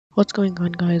What's going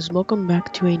on, guys? Welcome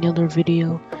back to another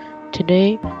video.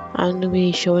 Today I'm going to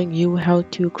be showing you how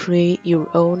to create your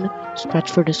own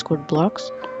Scratch for Discord blocks.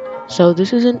 So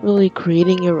this isn't really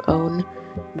creating your own,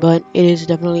 but it is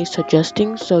definitely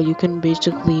suggesting, so you can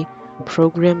basically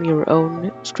program your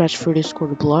own Scratch for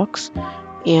Discord blocks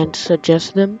and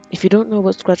suggest them. If you don't know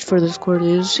what Scratch for Discord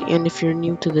is, and if you're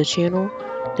new to the channel,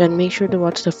 then make sure to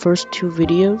watch the first two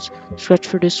videos. Scratch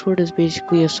for Discord is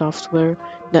basically a software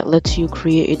that lets you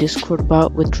create a Discord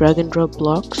bot with drag and drop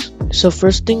blocks. So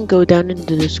first thing, go down in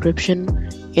the description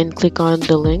and click on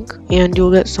the link and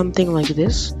you'll get something like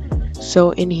this.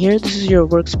 So in here, this is your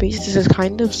workspace. This is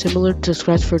kind of similar to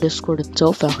Scratch for Discord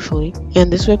itself actually.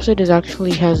 And this website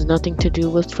actually has nothing to do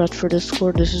with Scratch for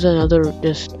Discord. This is another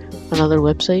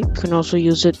website. You can also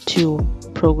use it to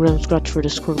program Scratch for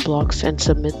Discord blocks and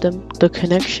submit them. The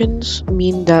connections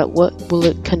mean that what will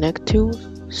it connect to.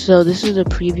 So this is a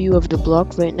preview of the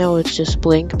block. Right now it's just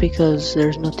blank because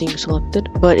there's nothing selected.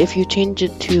 But if you change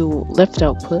it to left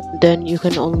output, then you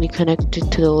can only connect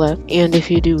it to the left. And if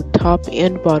you do top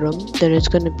and bottom, then it's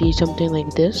going to be something like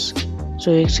this.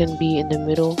 So it can be in the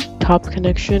middle. Top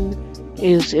connection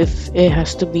is if it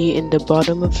has to be in the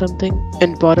bottom of something,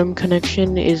 and bottom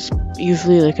connection is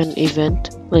usually like an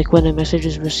event, like when a message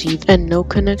is received. And no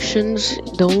connections,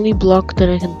 the only block that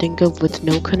I can think of with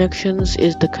no connections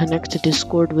is the connect to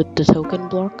Discord with the token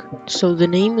block. So the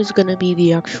name is gonna be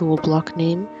the actual block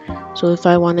name. So if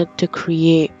I wanted to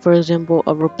create, for example,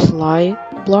 a reply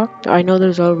block, I know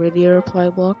there's already a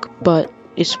reply block, but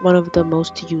it's one of the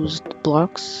most used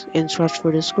blocks in Scratch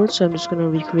for Discord, so I'm just going to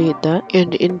recreate that.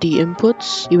 And in the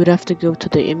inputs, you would have to go to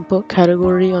the input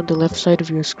category on the left side of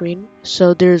your screen.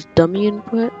 So there's dummy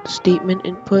input, statement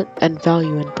input, and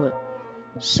value input.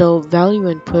 So value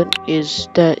input is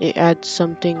that it adds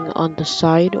something on the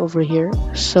side over here.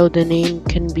 So the name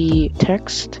can be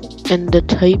text, and the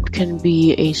type can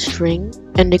be a string,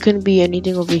 and it can be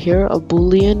anything over here. A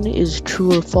boolean is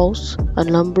true or false, a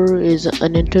number is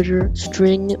an integer,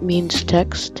 string means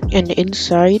text, and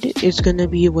inside is gonna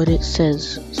be what it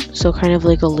says, so kind of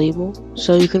like a label.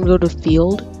 So you can go to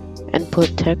field and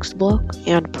put text block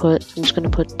and I'm just gonna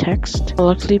put text. I'll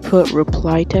actually put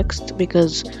reply text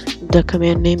because the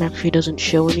command name actually doesn't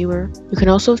show anywhere. You can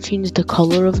also change the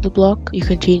color of the block. You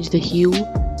can change the hue,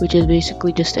 which is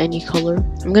basically just any color.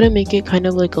 I'm gonna make it kind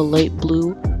of like a light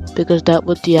blue because that's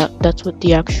what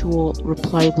the actual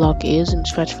reply block is in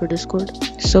Scratch for Discord.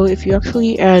 So if you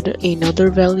actually add another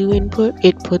value input,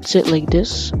 it puts it like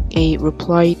this, a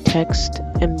reply text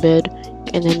embed,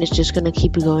 and then it's just gonna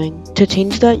keep going. To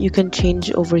change that, you can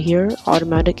change over here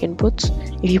automatic inputs.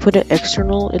 If you put it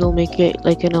external, it'll make it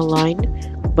like in a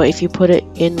line, but if you put it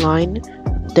in line,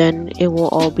 then it will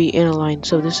all be in a line.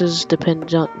 So this is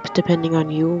depending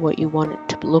on you what you want it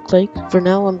to look like. For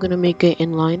now, I'm gonna make it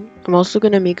inline. I'm also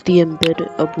gonna make the embed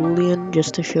a boolean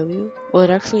just to show you. Well, it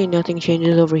actually nothing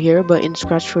changes over here, but in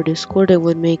Scratch for Discord it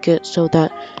would make it so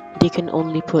that they can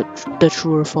only put the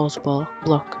true or false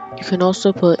block. You can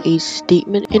also put a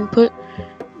statement input.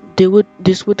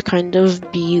 This would kind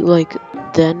of be like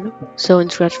then. So in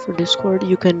Scratch for Discord,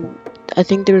 you can, I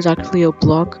think there's actually a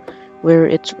block where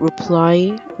it's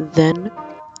reply then,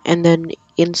 and then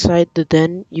inside the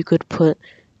then you could put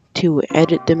to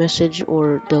edit the message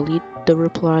or delete the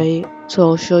reply. So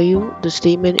I'll show you the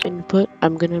statement input.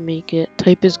 I'm gonna make it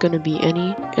type is gonna be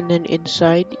any, and then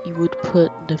inside you would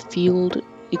put the field.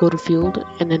 You go to field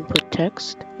and then put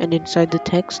text, and inside the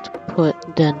text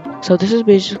put then. So this is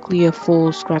basically a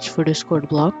full Scratch for Discord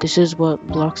block. This is what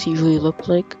blocks usually look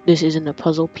like. This isn't a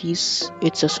puzzle piece,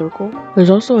 it's a circle. There's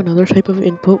also another type of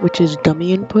input, which is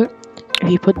dummy input. If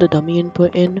you put the dummy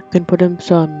input in, you can put in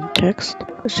some text,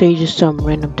 say just some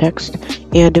random text,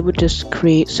 and it would just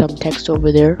create some text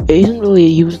over there. It isn't really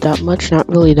used that much, not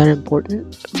really that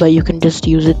important, but you can just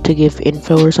use it to give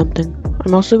info or something.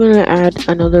 I'm also going to add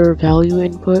another value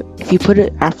input. If you put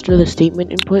it after the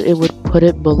statement input, it would put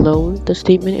it below the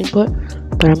statement input,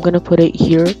 but I'm going to put it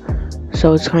here,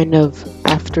 so it's kind of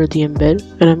after the embed,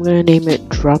 and I'm going to name it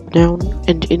Dropdown,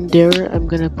 and in there I'm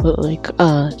going to put like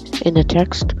in the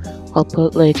text I'll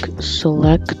put like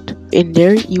select. In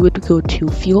there you would go to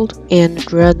field and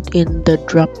drag in the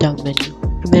drop down menu,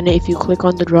 and then if you click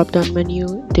on the drop down menu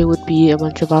there would be a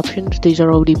bunch of options. These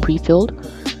are already pre-filled,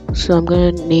 so I'm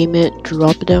gonna name it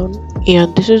Dropdown,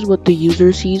 and this is what the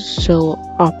user sees. So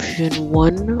option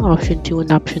 1, option 2,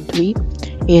 and option 3,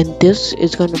 and this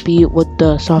is going to be what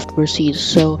the software sees.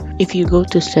 So if you go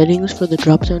to settings for the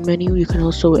drop down menu, you can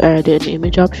also add an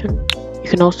image option. You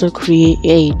can also create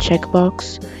a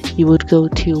checkbox. You would go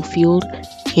to field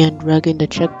and drag in the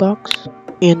checkbox.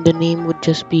 and the name would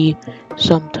just be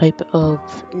some type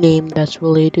of name that's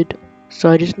related. So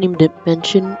I just named it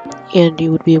mention, and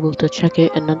you would be able to check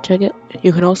it and uncheck it.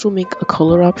 You can also make a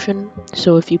color option,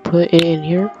 so if you put it in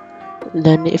here,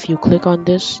 then if you click on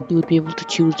this, you would be able to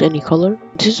choose any color.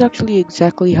 This is actually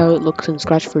exactly how it looks in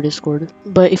Scratch for Discord.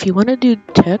 But if you want to do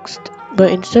text, but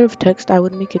instead of text, I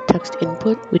would make it text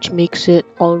input, which makes it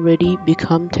already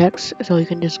become text. So you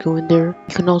can just go in there.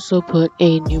 You can also put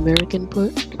a numeric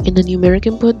input. In the numeric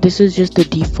input, this is just the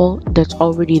default that's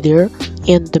already there,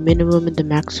 and the minimum and the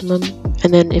maximum.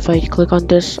 And then if I click on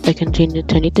this, I can change it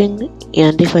to anything.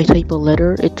 And if I type a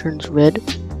letter, it turns red.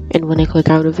 And when I click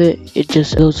out of it, it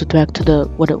just goes back to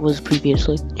what it was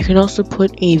previously. You can also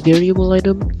put a variable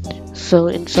item. So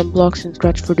in some blocks in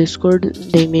Scratch for Discord,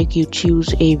 they make you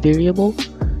choose a variable.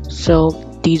 So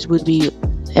these would be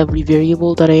every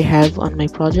variable that I have on my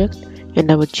project,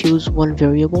 and I would choose one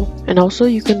variable. And also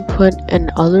you can put an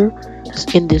other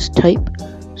in this type.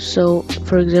 So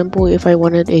for example, if I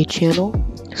wanted a channel,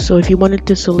 so if you wanted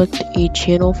to select a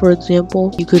channel, for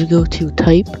example, you could go to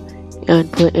type and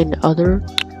put in other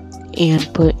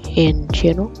and put in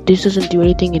channel. This doesn't do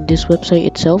anything in this website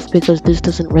itself because this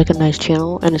doesn't recognize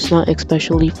channel, and it's not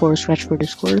especially for Scratch for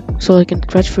Discord. So like in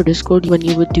Scratch for Discord, when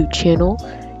you would do channel,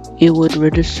 it would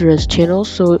register as channel,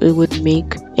 so it would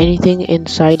make anything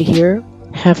inside here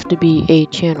have to be a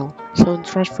channel. So in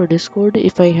Scratch for Discord,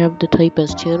 if I have the type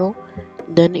as channel,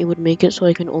 then it would make it so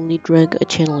I can only drag a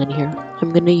channel in here.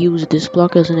 I'm gonna use this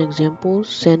block as an example,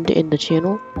 send in the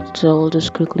channel. So I'll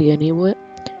just quickly enable it.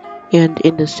 And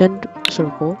in the send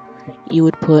circle, you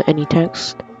would put any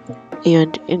text,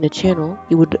 and in the channel,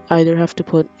 you would either have to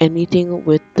put anything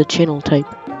with the channel type.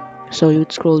 So you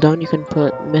would scroll down, you can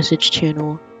put message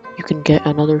channel, you can get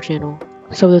another channel.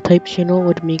 So the type channel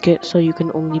would make it so you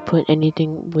can only put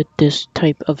anything with this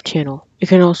type of channel. It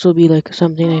can also be like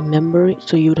something like member,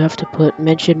 so you would have to put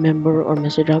mention member or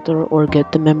message author or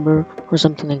get the member or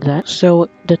something like that. So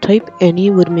the type any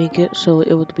would make it so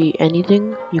it would be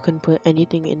anything, you can put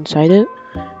anything inside it,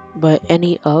 but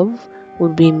any of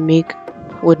would make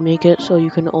it so you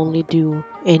can only do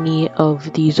any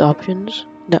of these options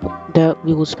that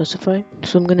we will specify.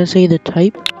 So I'm gonna say the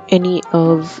type any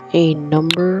of a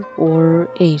number or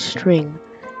a string.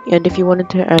 And if you wanted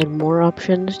to add more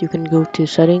options, you can go to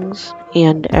settings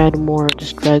and add more.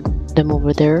 Just drag them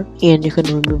over there, and you can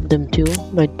remove them too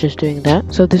by just doing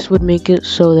that. So this would make it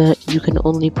so that you can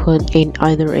only put in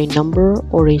either a number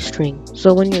or a string.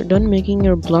 So when you're done making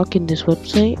your block in this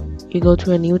website, you go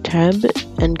to a new tab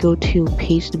and go to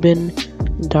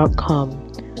pastebin.com.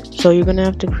 So you're gonna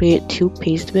have to create two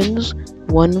pastebins,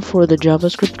 one for the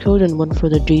JavaScript code and one for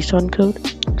the JSON code.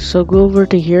 So go over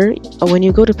to here. When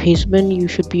you go to Pastebin, you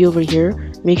should be over here.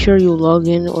 Make sure you log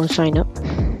in or sign up.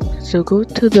 So go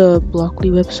to the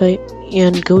Blockly website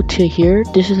and go to here.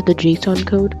 This is the JSON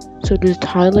code. So just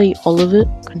highlight all of it,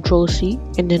 Control C,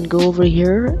 and then go over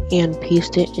here and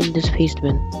paste it in this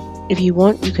Pastebin. If you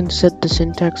want, you can set the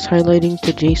syntax highlighting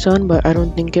to JSON, but I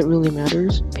don't think it really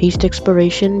matters. Paste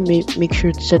expiration, make sure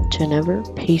it's set to never.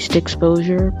 Paste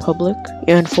exposure, public.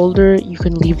 And folder, you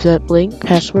can leave that blank.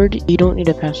 Password, you don't need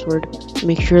a password.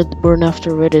 Make sure the burn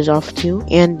after red is off too.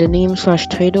 And the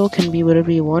name/title can be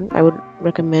whatever you want. I would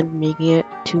recommend making it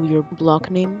to your block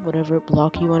name, whatever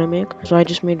block you want to make. So I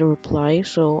just made a reply,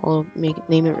 so I'll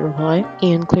name it reply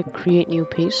and click create new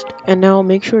paste. And now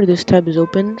make sure this tab is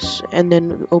open, and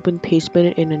then open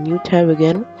Pastebin in a new tab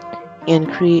again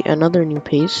and create another new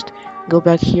paste. Go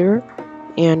back here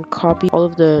and copy all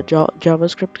of the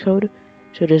JavaScript code.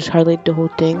 So just highlight the whole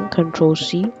thing, Control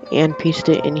C, and paste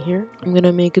it in here. I'm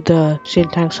gonna make the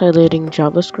syntax highlighting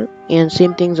JavaScript, and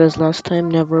same things as last time,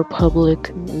 never,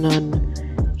 public, none,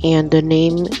 and the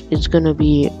name is gonna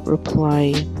be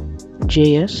reply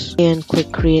JS, and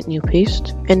click create new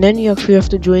paste. And then you actually have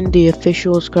to join the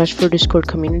official Scratch for Discord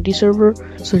community server.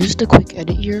 So just a quick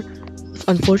edit here.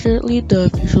 Unfortunately, the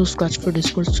official Scratch for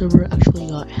Discord server actually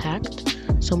got hacked.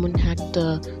 Someone hacked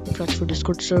the Scratch for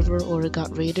Discord server, or it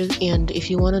got raided. And if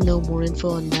you want to know more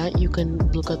info on that, you can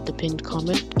look at the pinned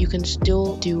comment. You can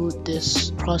still do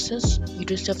this process. You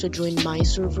just have to join my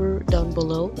server down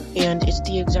below, and it's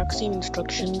the exact same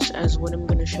instructions as what I'm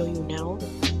going to show you now.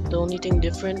 The only thing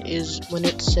different is when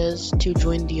it says to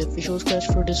join the official Scratch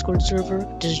for Discord server,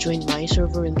 just join my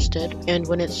server instead. And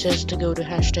when it says to go to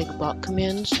 #bot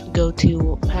commands, go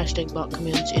to #bot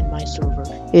commands in my server.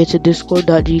 It's a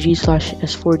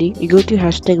discord.gg/s40. You go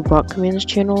to #bot commands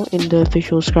channel in the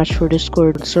official Scratch for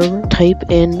Discord server, type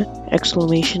in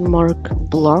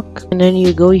 !block, and then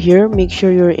you go here, make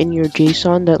sure you're in your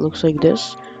JSON that looks like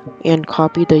this, and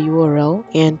copy the URL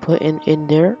and put in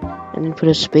there. and then put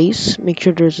a space. Make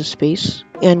sure there's a space,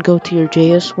 and go to your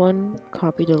JS one,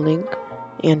 copy the link,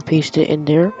 and paste it in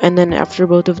there. And then after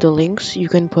both of the links, you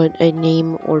can put a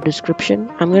name or description.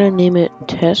 I'm gonna name it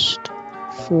test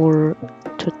for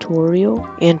tutorial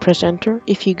and press enter.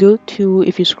 If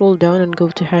you scroll down and go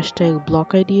to hashtag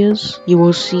block ideas, you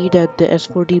will see that the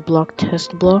S4D block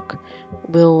test block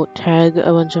will tag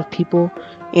a bunch of people,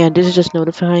 and this is just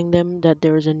notifying them that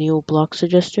there is a new block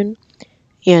suggestion,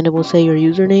 and it will say your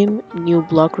username, new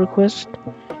block request,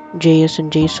 JS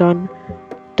and JSON.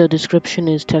 The description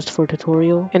is test for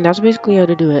tutorial, and that's basically how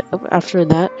to do it. After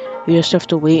that, you just have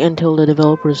to wait until the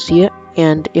developers see it,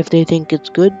 and if they think it's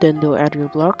good, then they'll add your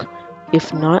block.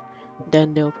 If not,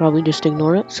 then they'll probably just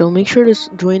ignore it. So make sure to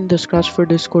join the Scratch for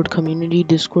Discord community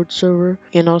Discord server,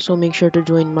 and also make sure to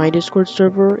join my Discord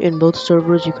server. In both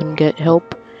servers, you can get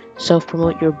help,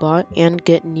 self-promote your bot, and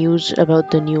get news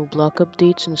about the new block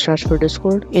updates in Scratch for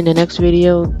Discord. In the next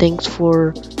video, thanks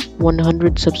for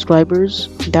 100 subscribers.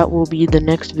 That will be the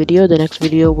next video. The next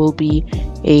video will be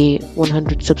a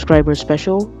 100 subscriber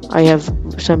special. I have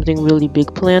something really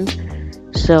big planned,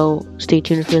 so stay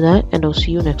tuned for that, and I'll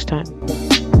see you next time.